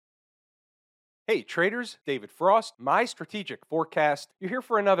Hey traders, David Frost, my strategic forecast. You're here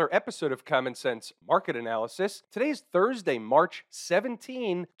for another episode of Common Sense Market Analysis. Today is Thursday, March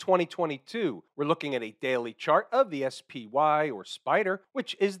 17, 2022. We're looking at a daily chart of the SPY or Spider,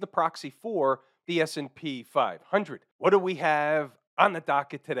 which is the proxy for the S&P 500. What do we have on the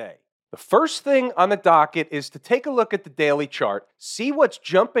docket today? The first thing on the docket is to take a look at the daily chart, see what's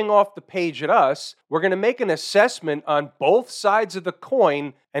jumping off the page at us. We're going to make an assessment on both sides of the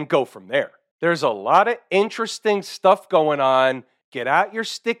coin and go from there. There's a lot of interesting stuff going on. Get out your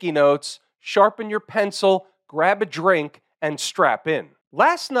sticky notes, sharpen your pencil, grab a drink, and strap in.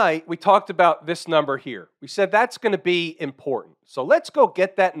 Last night, we talked about this number here. We said that's going to be important. So let's go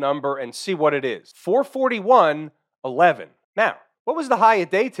get that number and see what it is. 441.11. Now, what was the high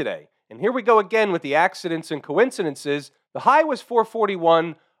of day today? And here we go again with the accidents and coincidences. The high was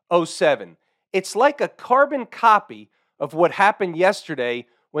 441.07. It's like a carbon copy of what happened yesterday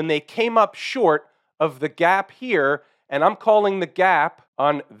when they came up short of the gap here, and I'm calling the gap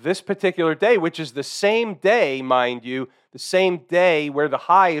on this particular day, which is the same day, mind you, the same day where the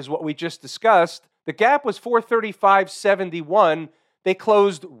high is what we just discussed. The gap was 435.71. They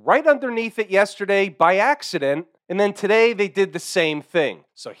closed right underneath it yesterday by accident, and then today they did the same thing.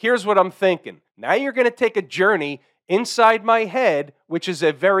 So here's what I'm thinking. Now you're going to take a journey inside my head, which is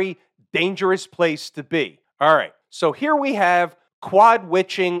a very dangerous place to be. All right, so here we have quad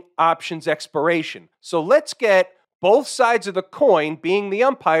witching options expiration. So let's get both sides of the coin, being the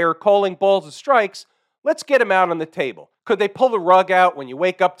umpire calling balls and strikes, let's get them out on the table. Could they pull the rug out when you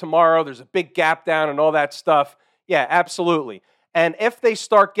wake up tomorrow, there's a big gap down and all that stuff? Yeah, absolutely. And if they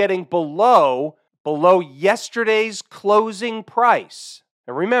start getting below yesterday's closing price,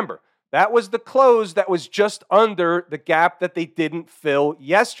 and remember, that was the close that was just under the gap that they didn't fill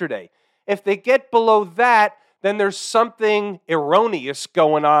yesterday. If they get below that, then there's something erroneous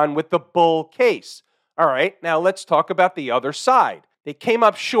going on with the bull case. All right, now let's talk about the other side. They came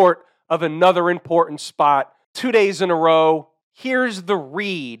up short of another important spot 2 days in a row. Here's the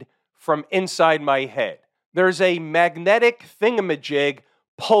read from inside my head. There's a magnetic thingamajig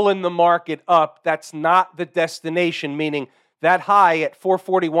pulling the market up. That's not the destination, meaning that high at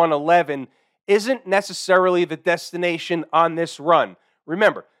 441.11 isn't necessarily the destination on this run.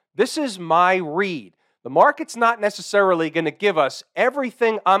 Remember, this is my read. The market's not necessarily going to give us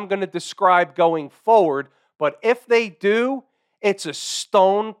everything I'm going to describe going forward, but if they do, it's a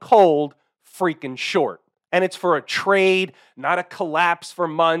stone cold freaking short. And it's for a trade, not a collapse for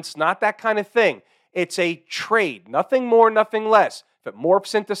months, not that kind of thing. It's a trade, nothing more, nothing less. If it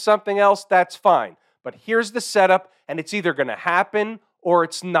morphs into something else, that's fine. But here's the setup, and it's either going to happen or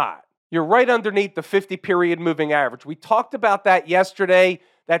it's not. You're right underneath the 50-period moving average. We talked about that yesterday.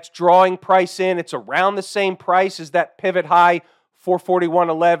 That's drawing price in. It's around the same price as that pivot high,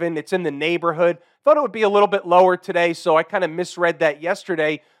 441.11. It's in the neighborhood. Thought it would be a little bit lower today, so I kind of misread that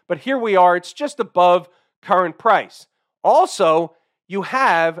yesterday. But here we are. It's just above current price. Also, you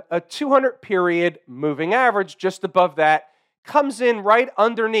have a 200-period moving average just above that. Comes in right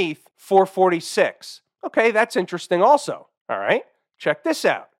underneath 446. Okay, that's interesting also. All right, check this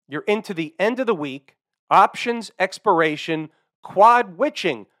out. You're into the end of the week, options expiration, quad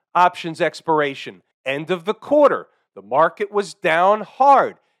witching options expiration, end of the quarter. The market was down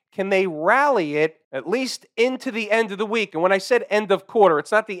hard. Can they rally it at least into the end of the week? And when I said end of quarter,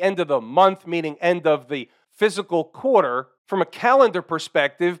 it's not the end of the month, meaning end of the physical quarter from a calendar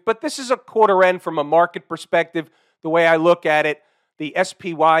perspective, but this is a quarter end from a market perspective. The way I look at it, the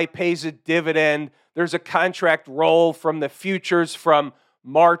SPY pays a dividend. There's a contract roll from the futures from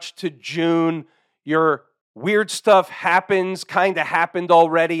March to June. Your weird stuff happens, kind of happened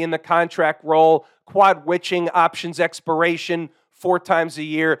already in the contract roll. Quad witching options expiration 4 times a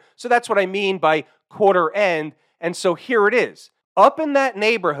year. So that's what I mean by quarter end. And so here it is. Up in that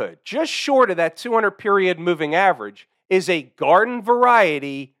neighborhood, just short of that 200-period moving average, is a garden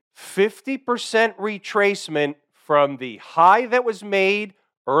variety 50% retracement from the high that was made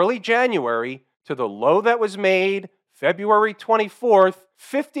early January to the low that was made February 24th.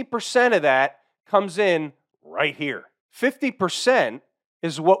 50% of that comes in right here. 50%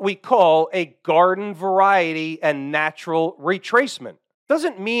 is what we call a garden variety and natural retracement.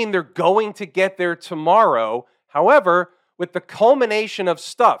 Doesn't mean they're going to get there tomorrow. However, with the culmination of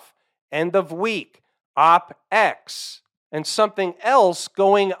stuff, end of week, OpEx, and something else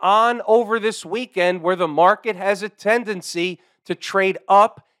going on over this weekend where the market has a tendency to trade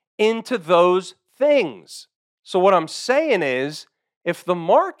up into those things. So what I'm saying is, if the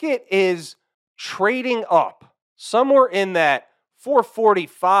market is trading up somewhere in that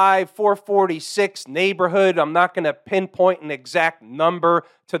 445, 446 neighborhood. I'm not going to pinpoint an exact number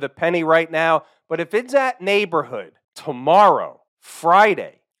to the penny right now, but if it's that neighborhood tomorrow,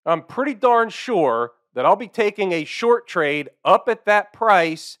 Friday, I'm pretty darn sure that I'll be taking a short trade up at that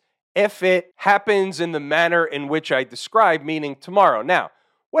price if it happens in the manner in which I described, meaning tomorrow. Now,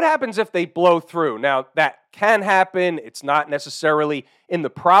 what happens if they blow through? Now, that can happen. It's not necessarily in the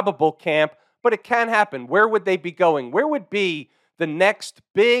probable camp, but it can happen. Where would they be going? Where would be the next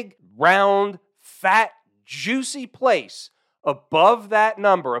big, round, fat, juicy place above that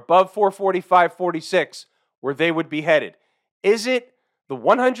number, above 445.46, where they would be headed? Is it the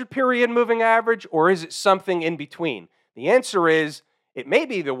 100 period moving average, or is it something in between? The answer is it may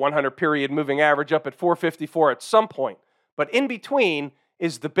be the 100 period moving average up at 454 at some point, but in between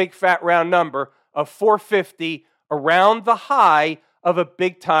is the big fat round number of 450 around the high of a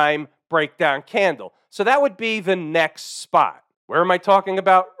big time breakdown candle. So that would be the next spot. Where am I talking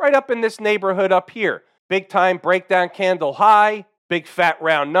about? Right up in this neighborhood up here. Big time breakdown candle high, big fat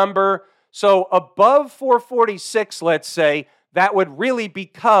round number. So above 446, let's say, that would really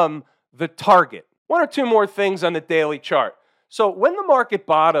become the target. One or two more things on the daily chart. So when the market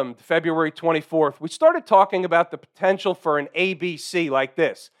bottomed February 24th, we started talking about the potential for an ABC like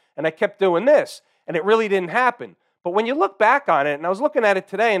this. And I kept doing this, and it really didn't happen. But when you look back on it, and I was looking at it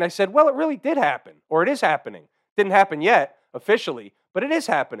today, and I said, well, it really did happen, or it is happening. Didn't happen yet, officially, but it is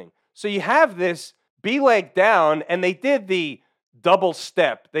happening. So you have this B-leg down, and they did the double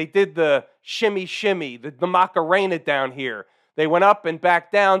step. They did the shimmy, the Macarena down here. They went up and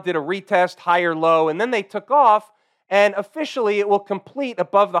back down, did a retest, higher low, and then they took off, and officially it will complete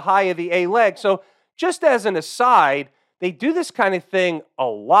above the high of the A leg. So just as an aside, they do this kind of thing a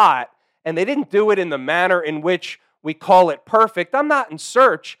lot, and they didn't do it in the manner in which we call it perfect. I'm not in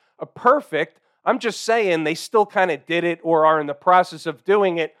search of perfect. I'm just saying they still kind of did it or are in the process of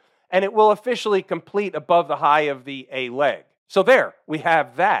doing it, and it will officially complete above the high of the A leg. So there, we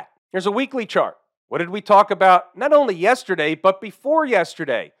have that. Here's a weekly chart. What did we talk about not only yesterday, but before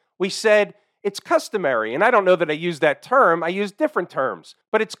yesterday? We said it's customary, and I don't know that I used that term. I used different terms,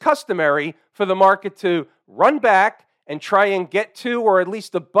 but it's customary for the market to run back and try and get to, or at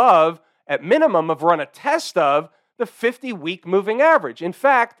least above, at minimum of run a test of, the 50-week moving average. In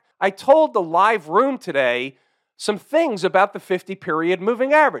fact, I told the live room today some things about the 50-period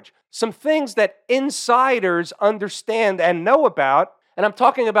moving average, some things that insiders understand and know about, and I'm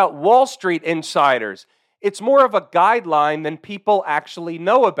talking about Wall Street insiders. It's more of a guideline than people actually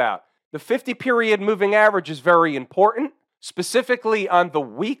know about. The 50-period moving average is very important, specifically on the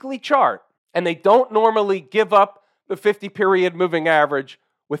weekly chart, and they don't normally give up the 50-period moving average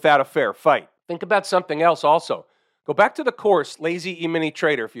without a fair fight. Think about something else also. Go back to the course, Lazy E-mini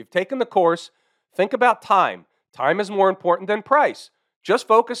Trader. If you've taken the course, think about time. Time is more important than price. Just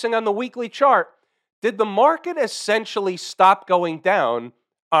focusing on the weekly chart, did the market essentially stop going down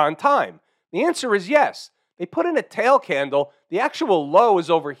on time? The answer is yes. They put in a tail candle. The actual low is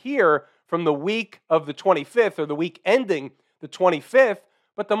over here from the week of the 25th, or the week ending the 25th,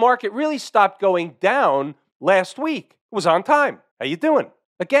 but the market really stopped going down last week. It was on time. How you doing?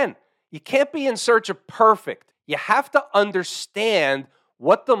 Again, you can't be in search of perfect. You have to understand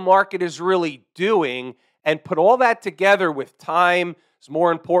what the market is really doing and put all that together with time is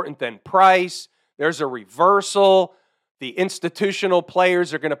more important than price. There's a reversal. The institutional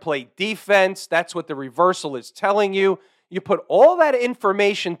players are going to play defense. That's what the reversal is telling you. You put all that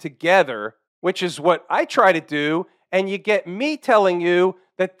information together, which is what I try to do, and you get me telling you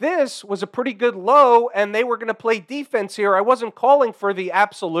that this was a pretty good low and they were going to play defense here. I wasn't calling for the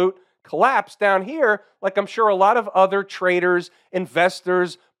absolute collapse down here like I'm sure a lot of other traders,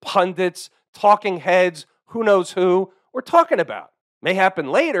 investors, pundits, talking heads, who knows who, were talking about. May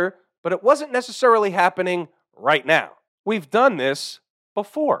happen later, but it wasn't necessarily happening right now. We've done this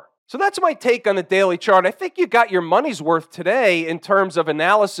before. So that's my take on the daily chart. I think you got your money's worth today in terms of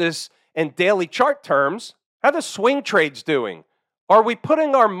analysis and daily chart terms. How are the swing trades doing? Are we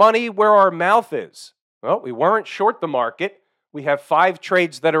putting our money where our mouth is? Well, we weren't short the market. We have 5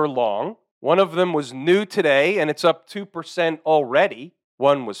 trades that are long. One of them was new today, and it's up 2% already.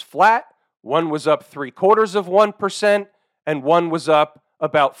 One was flat. One was up 0.75%, and one was up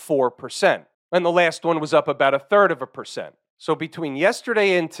about 4%. And the last one was up about 1/3%. So between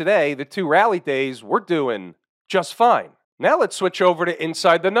yesterday and today, the 2 rally days, we're doing just fine. Now let's switch over to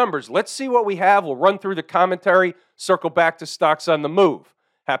Inside the Numbers. Let's see what we have. We'll run through the commentary, circle back to stocks on the move.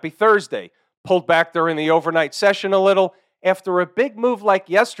 Happy Thursday. Pulled back during the overnight session a little. After a big move like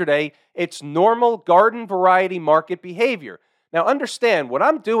yesterday, it's normal garden variety market behavior. Now understand, what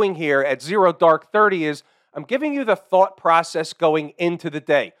I'm doing here at 0 dark 30 is I'm giving you the thought process going into the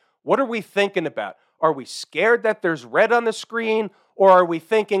day. What are we thinking about? Are we scared that there's red on the screen, or are we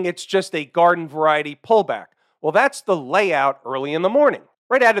thinking it's just a garden variety pullback? Well, that's the layout early in the morning.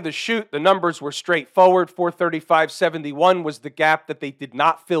 Right out of the chute, the numbers were straightforward. 435.71 was the gap that they did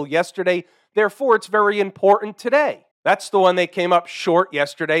not fill yesterday. Therefore, it's very important today. That's the one they came up short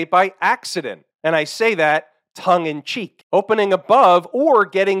yesterday by accident. And I say that tongue in cheek. Opening above or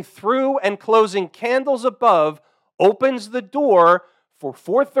getting through and closing candles above opens the door for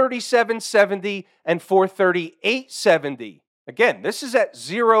 437.70 and 438.70. Again, this is at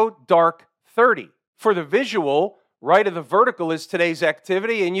 0 dark 30. For the visual, right of the vertical is today's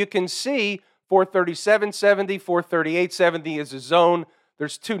activity, and you can see 437.70, 438.70 is a zone.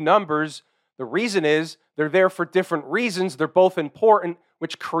 There's two numbers. The reason is they're there for different reasons. They're both important,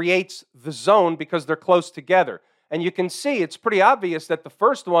 which creates the zone because they're close together. And you can see it's pretty obvious that the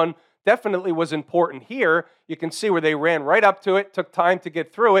first one definitely was important here. You can see where they ran right up to it, took time to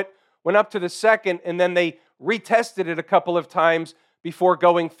get through it, went up to the second, and then they retested it a couple of times before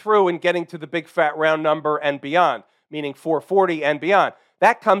going through and getting to the big fat round number and beyond, meaning 440 and beyond.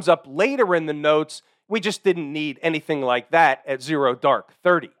 That comes up later in the notes. We just didn't need anything like that at 0 dark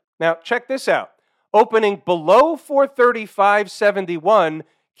 30. Now, check this out. Opening below 435.71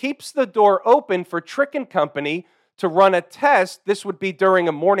 keeps the door open for Trick & Company to run a test. This would be during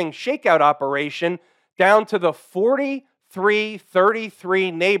a morning shakeout operation down to the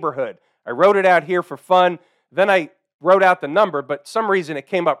 43.33 neighborhood. I wrote it out here for fun. Then I wrote out the number, but some reason it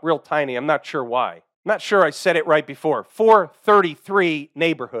came up real tiny. I'm not sure why. I'm not sure I said it right before. 433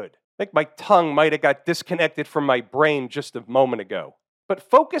 neighborhood. I think my tongue might have got disconnected from my brain just a moment ago. But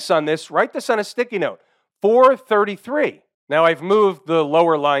focus on this. Write this on a sticky note. 433. Now I've moved the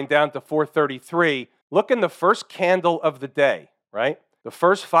lower line down to 433. Look in the first candle of the day, right? The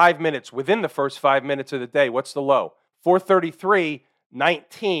first 5 minutes, within the first 5 minutes of the day, what's the low?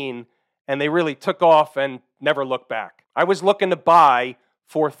 433.19, and they really took off and never looked back. I was looking to buy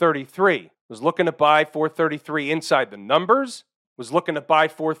 433. Was looking to buy 433 inside the numbers. Was looking to buy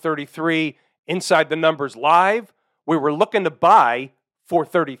 433 inside the numbers live. We were looking to buy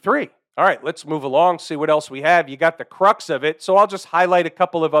 433. All right, let's move along, see what else we have. You got the crux of it, so I'll just highlight a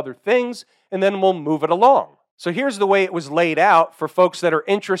couple of other things, and then we'll move it along. So here's the way it was laid out for folks that are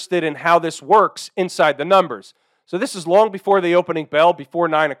interested in how this works inside the numbers. So this is long before the opening bell, before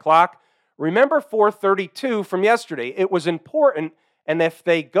 9 o'clock. Remember 432 from yesterday. It was important, and if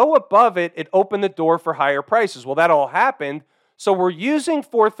they go above it, it opened the door for higher prices. Well, that all happened, so we're using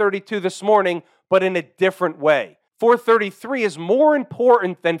 432 this morning, but in a different way. 433 is more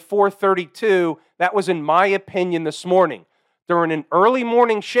important than 432. That was, in my opinion, this morning. During an early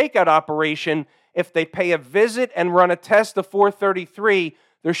morning shakeout operation, if they pay a visit and run a test of 433,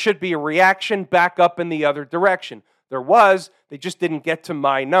 there should be a reaction back up in the other direction. There was, they just didn't get to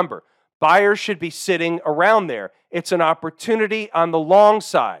my number. Buyers should be sitting around there. It's an opportunity on the long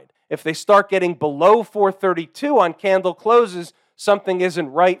side. If they start getting below 432 on candle closes, something isn't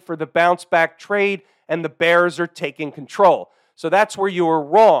right for the bounce back trade, and the bears are taking control. So that's where you were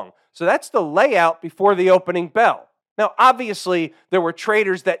wrong. So that's the layout before the opening bell. Now, obviously, there were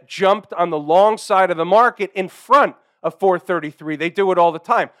traders that jumped on the long side of the market in front of 433. They do it all the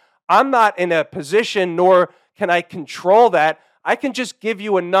time. I'm not in a position, nor can I control that. I can just give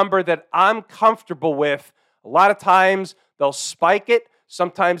you a number that I'm comfortable with. A lot of times, they'll spike it.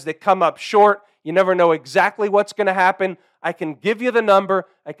 Sometimes they come up short. You never know exactly what's going to happen. I can give you the number.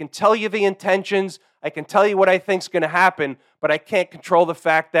 I can tell you the intentions. I can tell you what I think is going to happen, but I can't control the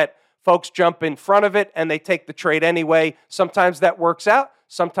fact that folks jump in front of it and they take the trade anyway. Sometimes that works out.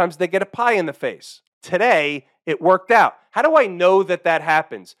 Sometimes they get a pie in the face. Today, it worked out. How do I know that that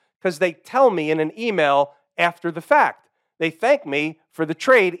happens? Because they tell me in an email after the fact. They thank me for the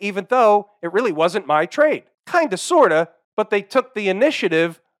trade, even though it really wasn't my trade. Kind of, sort of, but they took the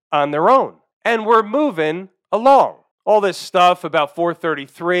initiative on their own. And we're moving along. All this stuff about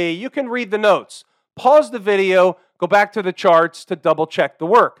 433, you can read the notes. Pause the video, go back to the charts to double check the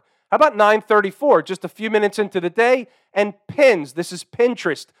work. How about 934, just a few minutes into the day, and pins. This is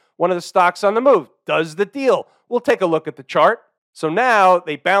Pinterest, one of the stocks on the move. Does the deal. We'll take a look at the chart. So now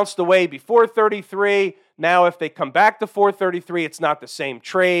they bounced away before 33. Now if they come back to 433, it's not the same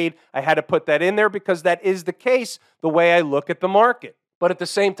trade. I had to put that in there because that is the case, the way I look at the market. But at the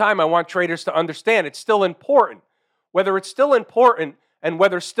same time, I want traders to understand it's still important. Whether it's still important and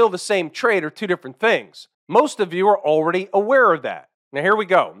whether it's still the same trade are two different things. Most of you are already aware of that. Now here we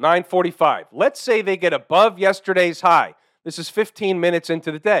go, 9:45. Let's say they get above yesterday's high. This is 15 minutes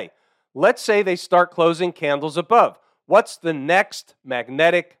into the day. Let's say they start closing candles above. What's the next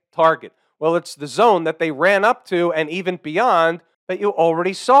magnetic target? Well, it's the zone that they ran up to and even beyond that you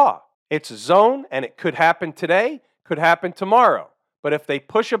already saw. It's a zone, and it could happen today, could happen tomorrow. But if they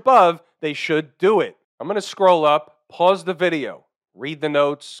push above, they should do it. I'm going to scroll up, pause the video, read the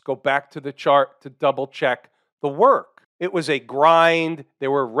notes, go back to the chart to double check the work. It was a grind. They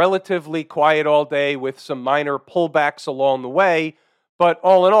were relatively quiet all day with some minor pullbacks along the way. But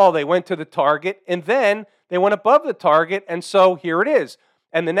all in all, they went to the target, and then they went above the target, and so here it is.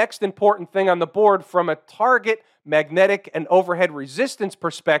 And the next important thing on the board from a target, magnetic, and overhead resistance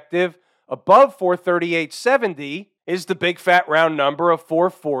perspective, above 438.70 is the big fat round number of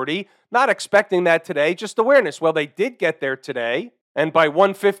 440. Not expecting that today, just awareness. Well, they did get there today, and by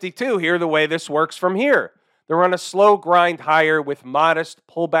 152, here the way this works from here. They're on a slow grind higher with modest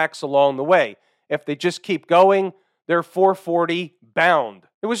pullbacks along the way. If they just keep going, they're 440 bound.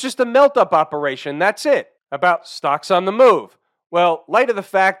 It was just a melt-up operation, that's it. About stocks on the move. Well, light of the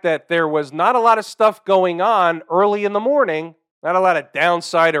fact that there was not a lot of stuff going on early in the morning, not a lot of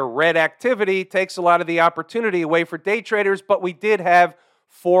downside or red activity, takes a lot of the opportunity away for day traders, but we did have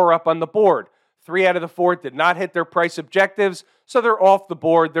 4 up on the board. 3 out of the 4 did not hit their price objectives, so they're off the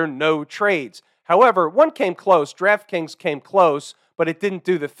board. They're no trades. However, one came close. DraftKings came close, but it didn't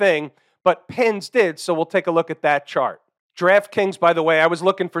do the thing. But Pins did, so we'll take a look at that chart. DraftKings, by the way, I was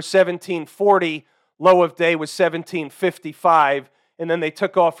looking for 1740. Low of day was 1755, and then they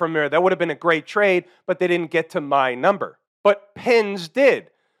took off from there. That would have been a great trade, but they didn't get to my number. But Pins did.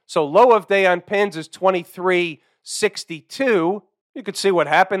 So low of day on Pins is 2362. You could see what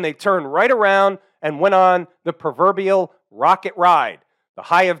happened. They turned right around and went on the proverbial rocket ride. The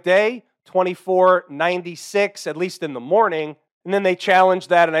high of day, 2496, at least in the morning. And then they challenged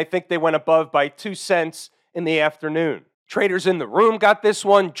that, and I think they went above by 2 cents in the afternoon. Traders in the room got this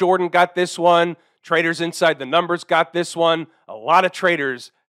one. Jordan got this one. Traders inside the numbers got this one. A lot of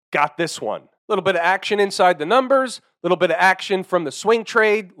traders got this one. A little bit of action inside the numbers. A little bit of action from the swing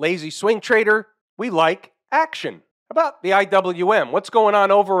trade. Lazy swing trader. We like action. How about the IWM? What's going on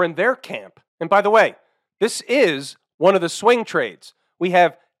over in their camp? And by the way, this is one of the swing trades. We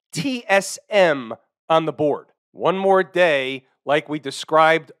have TSM on the board. One more day, like we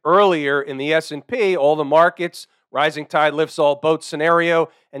described earlier in the S&P, all the markets, rising tide lifts all boats scenario,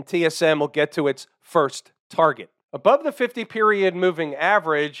 and TSM will get to its first target. Above the 50-period moving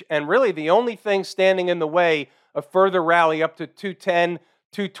average, and really the only thing standing in the way of further rally up to 210,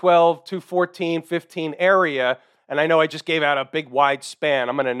 212, 214, 15 area, and I know I just gave out a big wide span.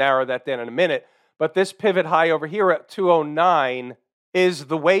 I'm going to narrow that down in a minute, but this pivot high over here at 209 is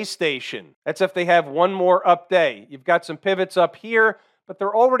the way station. That's if they have one more up day. You've got some pivots up here, but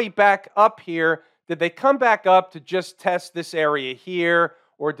they're already back up here. Did they come back up to just test this area here,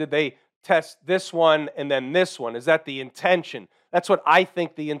 or did they test this one and then this one? Is that the intention? That's what I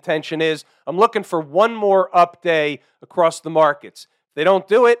think the intention is. I'm looking for one more up day across the markets. If they don't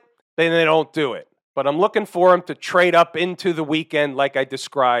do it, then they don't do it. But I'm looking for them to trade up into the weekend like I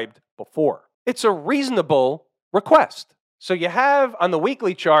described before. It's a reasonable request. So you have on the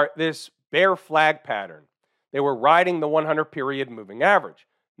weekly chart this bear flag pattern. They were riding the 100-period moving average.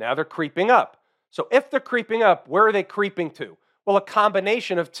 Now they're creeping up. So if they're creeping up, where are they creeping to? Well, a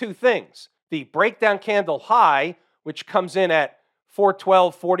combination of two things. The breakdown candle high, which comes in at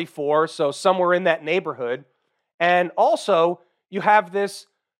 412.44, so somewhere in that neighborhood. And also, you have this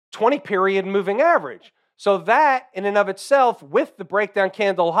 20-period moving average. So that, in and of itself, with the breakdown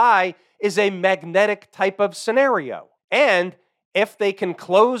candle high, is a magnetic type of scenario. And if they can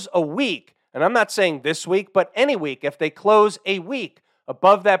close a week, and I'm not saying this week, but any week, if they close a week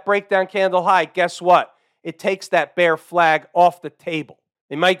above that breakdown candle high, guess what? It takes that bear flag off the table.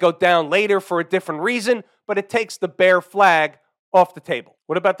 They might go down later for a different reason, but it takes the bear flag off the table.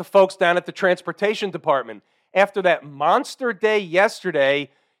 What about the folks down at the transportation department? After that monster day yesterday,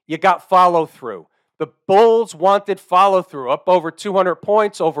 you got follow through. The bulls wanted follow through, up over 200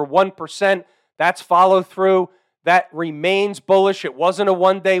 points, over 1%. That's follow through. That remains bullish. It wasn't a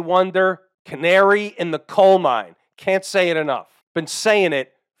one-day wonder. Canary in the coal mine. Can't say it enough. Been saying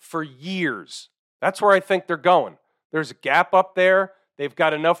it for years. That's where I think they're going. There's a gap up there. They've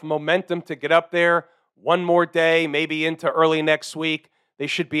got enough momentum to get up there. One more day, maybe into early next week. They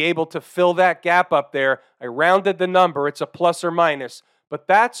should be able to fill that gap up there. I rounded the number. It's a plus or minus. But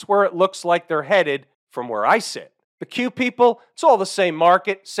that's where it looks like they're headed from where I sit. The Q people, it's all the same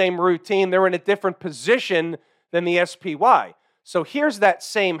market, same routine. They're in a different position than the SPY. So here's that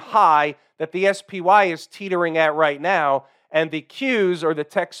same high that the SPY is teetering at right now, and the Qs or the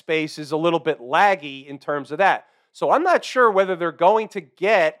tech space is a little bit laggy in terms of that. So I'm not sure whether they're going to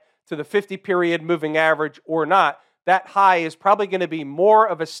get to the 50-period moving average or not. that high is probably going to be more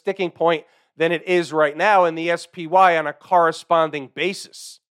of a sticking point than it is right now in the SPY on a corresponding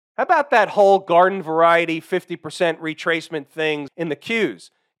basis. How about that whole garden variety 50% retracement thing in the Qs?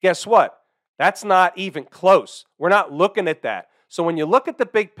 Guess what? That's not even close. We're not looking at that. So when you look at the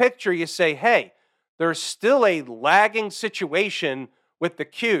big picture, you say, hey, there's still a lagging situation with the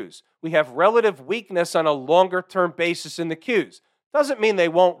Qs. We have relative weakness on a longer-term basis in the Qs. Doesn't mean they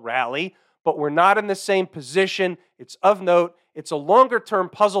won't rally, but we're not in the same position. It's of note. It's a longer-term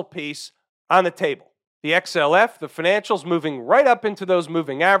puzzle piece on the table. The XLF, the financials, moving right up into those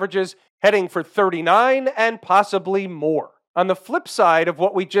moving averages, heading for 39 and possibly more. On the flip side of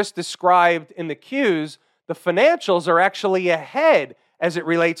what we just described in the Qs, the financials are actually ahead as it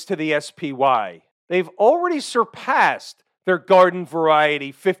relates to the SPY. They've already surpassed their garden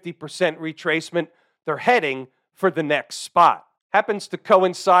variety 50% retracement. They're heading for the next spot. Happens to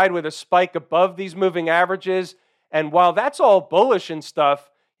coincide with a spike above these moving averages. And while that's all bullish and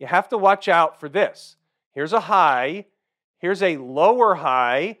stuff, you have to watch out for this. Here's a high. Here's a lower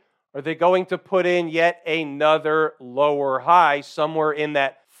high. Are they going to put in yet another lower high somewhere in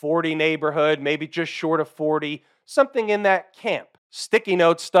that 40 neighborhood, maybe just short of 40, something in that camp? Sticky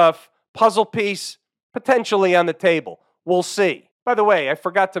note stuff, puzzle piece, potentially on the table. We'll see. By the way, I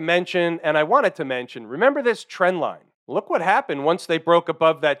forgot to mention, and I wanted to mention, remember this trend line. Look what happened once they broke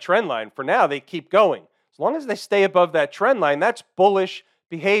above that trend line. For now, they keep going. As long as they stay above that trend line, that's bullish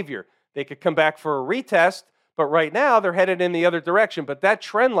behavior. They could come back for a retest, but right now they're headed in the other direction. But that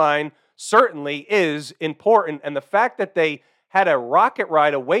trend line certainly is important. And the fact that they had a rocket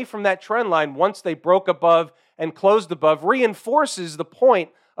ride away from that trend line once they broke above and closed above reinforces the point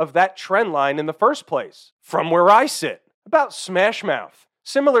of that trend line in the first place. From where I sit, about smash mouth.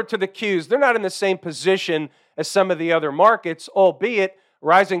 Similar to the Qs, they're not in the same position as some of the other markets, albeit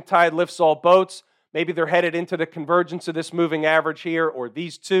rising tide lifts all boats. Maybe they're headed into the convergence of this moving average here, or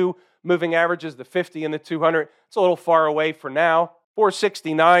these two moving averages, the 50 and the 200. It's a little far away for now.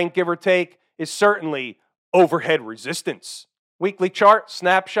 469, give or take, is certainly overhead resistance. Weekly chart,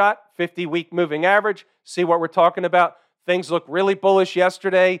 snapshot, 50-week moving average. See what we're talking about? Things look really bullish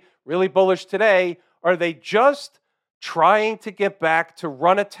yesterday, really bullish today. Are they just trying to get back to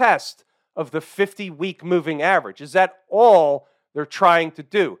run a test of the 50-week moving average? Is that all they're trying to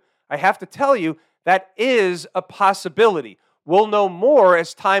do? I have to tell you, that is a possibility. We'll know more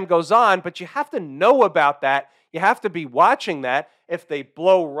as time goes on, but you have to know about that. You have to be watching that. If they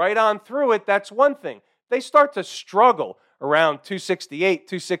blow right on through it, that's one thing. If they start to struggle around 268,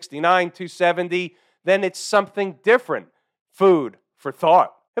 269, 270, then it's something different. Food for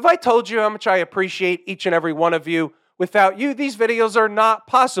thought. Have I told you how much I appreciate each and every one of you? Without you, these videos are not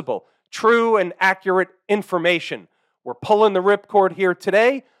possible. True and accurate information. We're pulling the ripcord here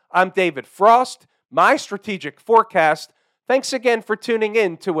today. I'm David Frost, my strategic forecast. Thanks again for tuning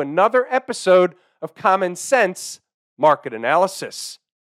in to another episode of Common Sense Market Analysis.